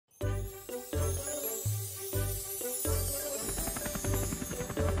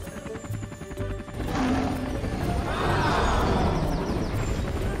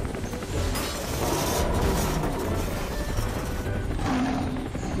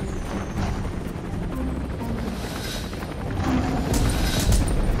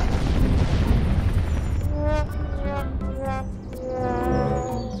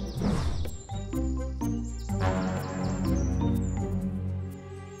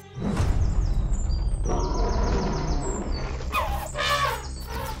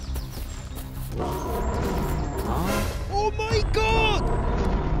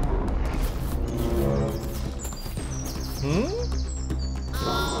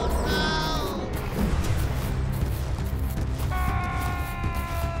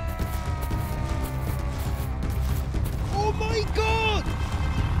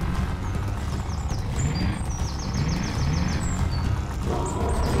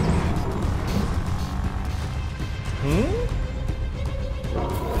Hmm?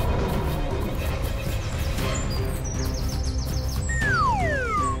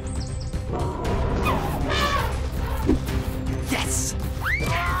 Yes!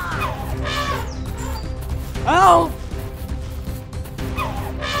 Ow!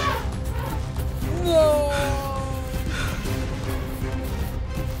 No!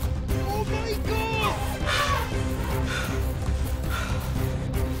 Oh my god!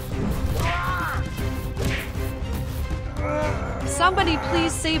 Somebody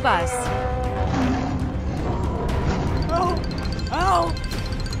please save us. No! Ow!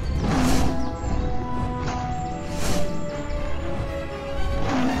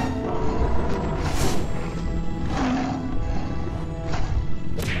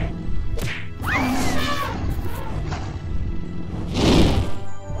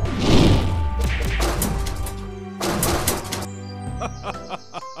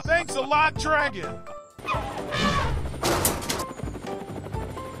 Thanks a lot, Dragon!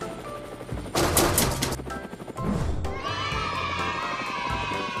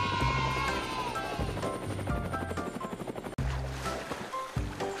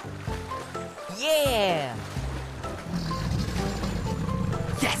 Yeah!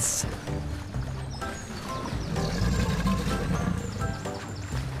 Yes!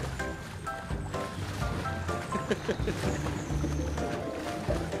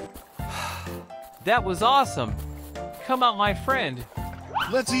 That was awesome. Come out, my friend.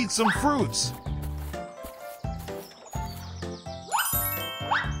 Let's eat some fruits!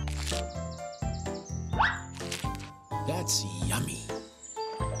 That's yummy.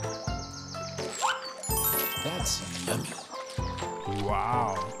 That's yummy.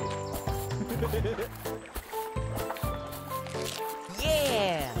 Wow!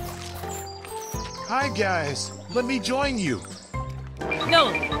 Yeah! Hi guys, let me join you.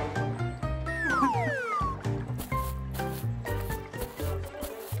 No!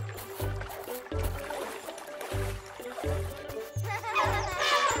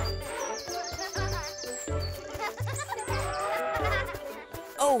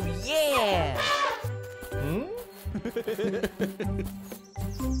 Oh yeah! Hmm?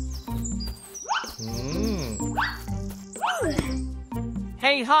 Hmm.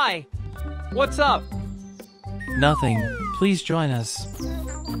 Hey, hi. What's up? Nothing. Please join us.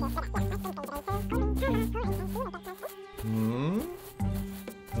 Hmm?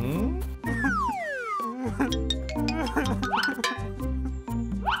 Hmm?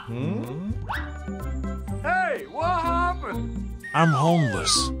 Hmm? Hey, what happened? I'm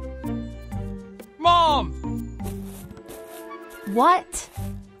homeless. Mom! What?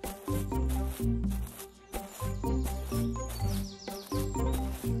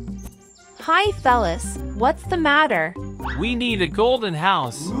 Hi, fellas. What's the matter? We need a golden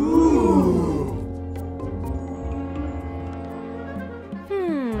house.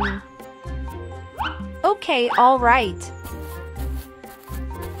 Okay, all right.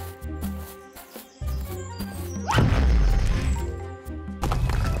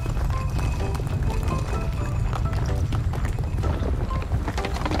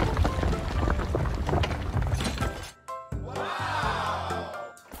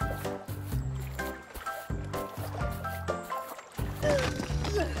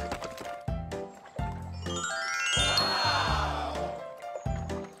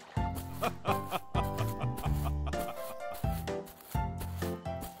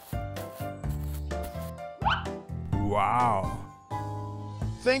 Wow!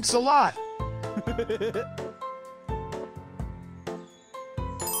 Thanks a lot!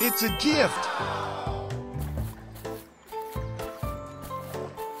 It's a gift!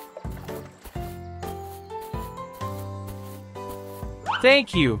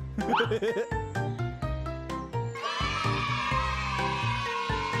 Thank you.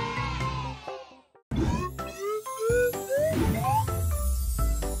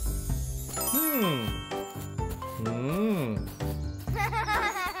 Hmm. Hmm.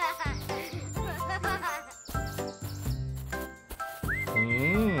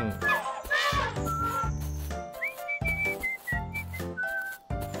 Hmm.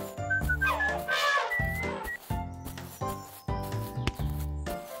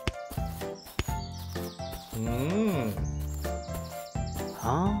 Hmm.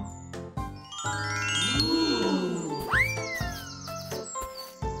 Huh?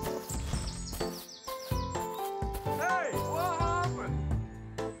 Hey, what happened?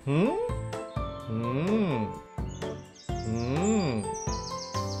 Hmm? Hmm. Hmm.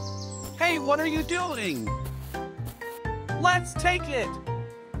 Hey, what are you doing? Let's take it!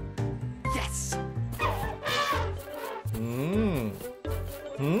 Yes! Hmm.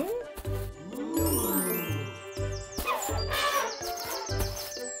 Hmm?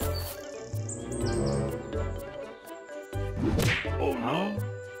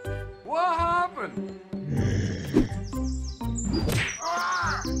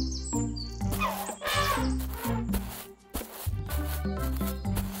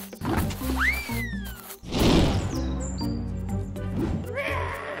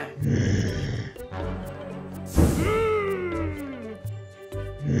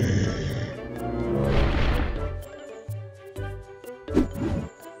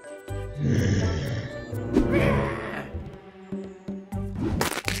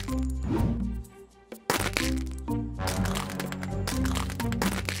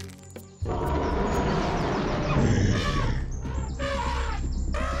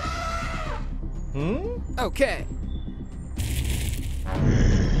 Okay.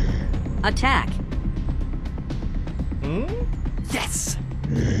 Attack. Hmm? Yes!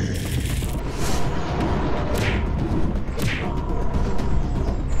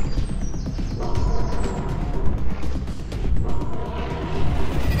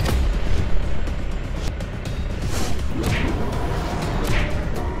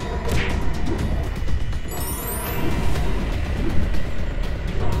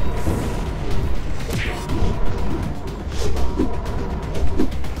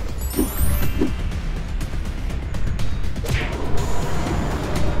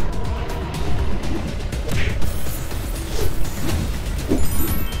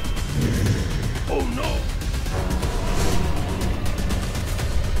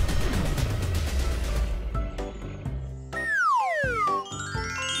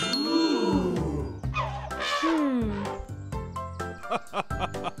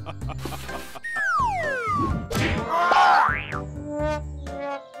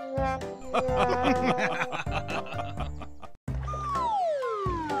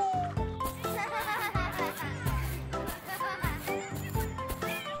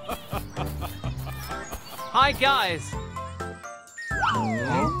 Hi, guys.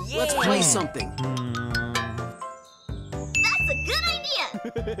 Let's play something. That's a good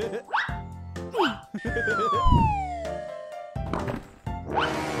idea!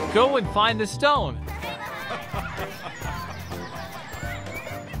 Go and find the stone.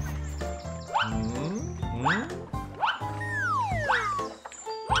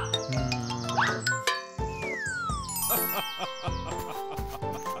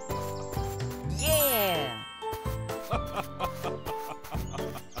 Yeah!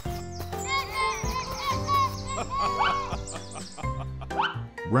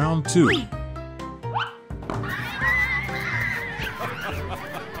 Round 2.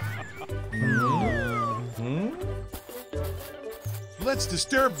 Let's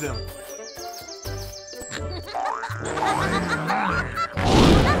disturb them.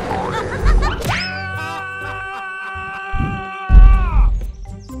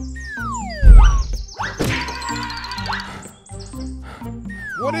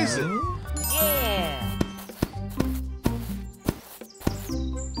 What is it? Yeah!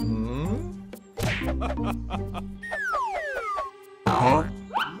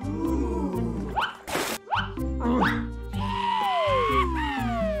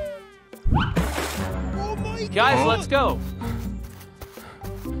 Guys, let's go.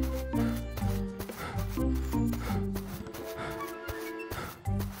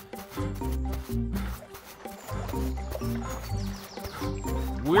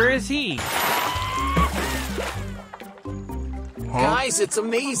 Where is he? Guys, it's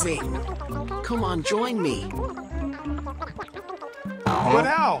amazing. Come on, join me. But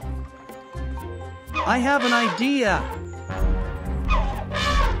how? I have an idea.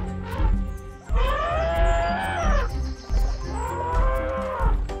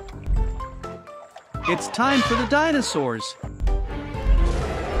 It's time for the dinosaurs.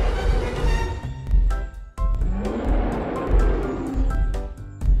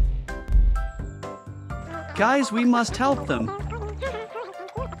 Guys, we must help them.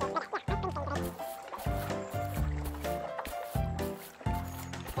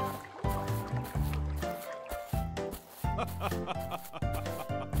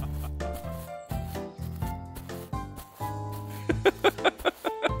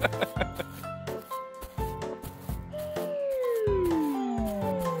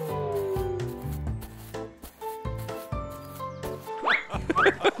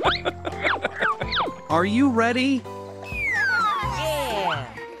 Are you ready? Yeah!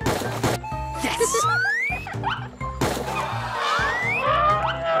 Yes!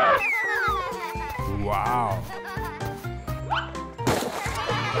 Wow.